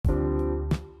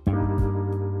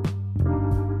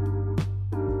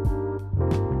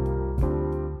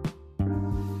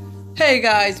Hey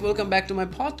guys, welcome back to my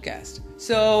podcast.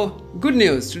 So, good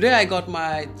news. Today I got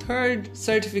my third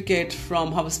certificate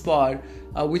from HubSpot,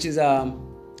 which is a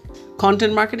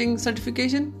content marketing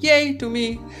certification. Yay to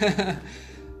me.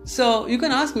 So, you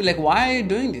can ask me like, why are you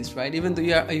doing this, right? Even though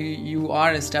you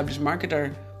are an established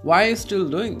marketer, why are you still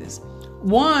doing this?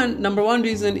 Number one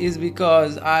reason is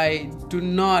because I do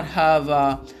not have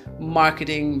a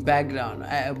marketing background.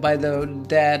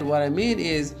 What I mean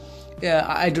is,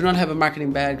 I do not have a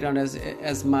marketing background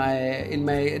in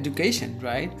my education,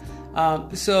 right?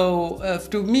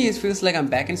 To me, it feels like I'm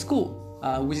back in school,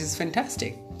 which is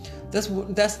fantastic.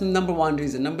 That's number one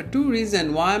reason. Number two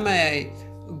reason why am I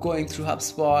going through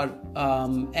HubSpot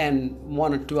and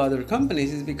one or two other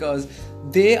companies is because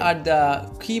they are the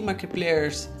key market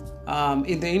players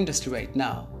in the industry right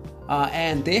now,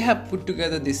 and they have put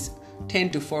together this 10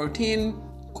 to 14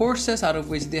 courses, out of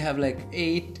which they have like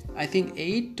 8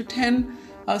 to 10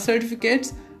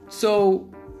 certificates. So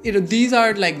these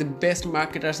are like the best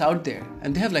marketers out there,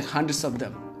 and they have like hundreds of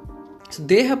them. So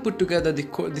they have put together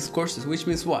these courses, which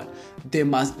means what? They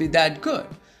must be that good.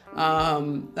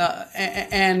 And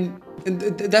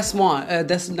that's one.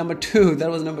 That's number two. That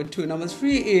was number two. Number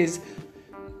three is,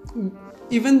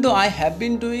 even though I have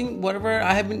been doing whatever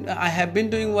I have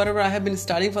been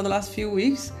studying for the last few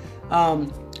weeks,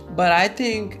 but I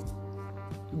think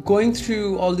going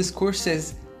through all these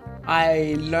courses,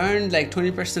 I learned like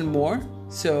 20% more.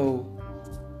 So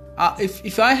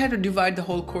if I had to divide the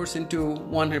whole course into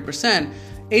 100%,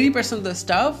 80% of the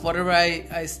stuff, whatever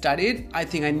I studied, I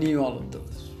think I knew all of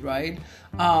those, right?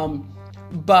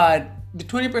 But the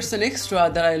 20%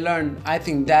 extra that I learned, I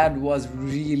think that was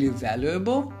really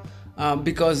valuable,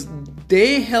 because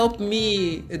they helped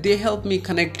me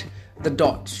connect the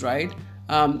dots, right?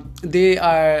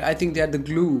 I think they are the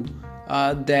glue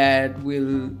that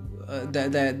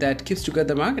keeps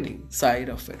together the marketing side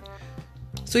of it.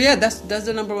 So yeah, that's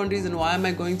the number one reason why am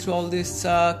I going through all these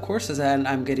courses, and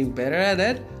I'm getting better at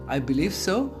it. I believe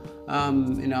so.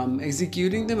 I'm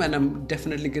executing them, and I'm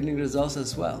definitely getting results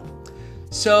as well.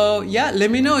 So yeah,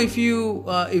 let me know if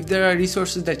there are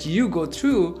resources that you go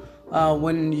through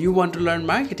when you want to learn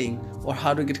marketing or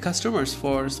how to get customers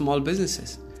for small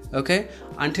businesses. Okay,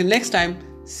 until next time,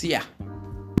 see ya.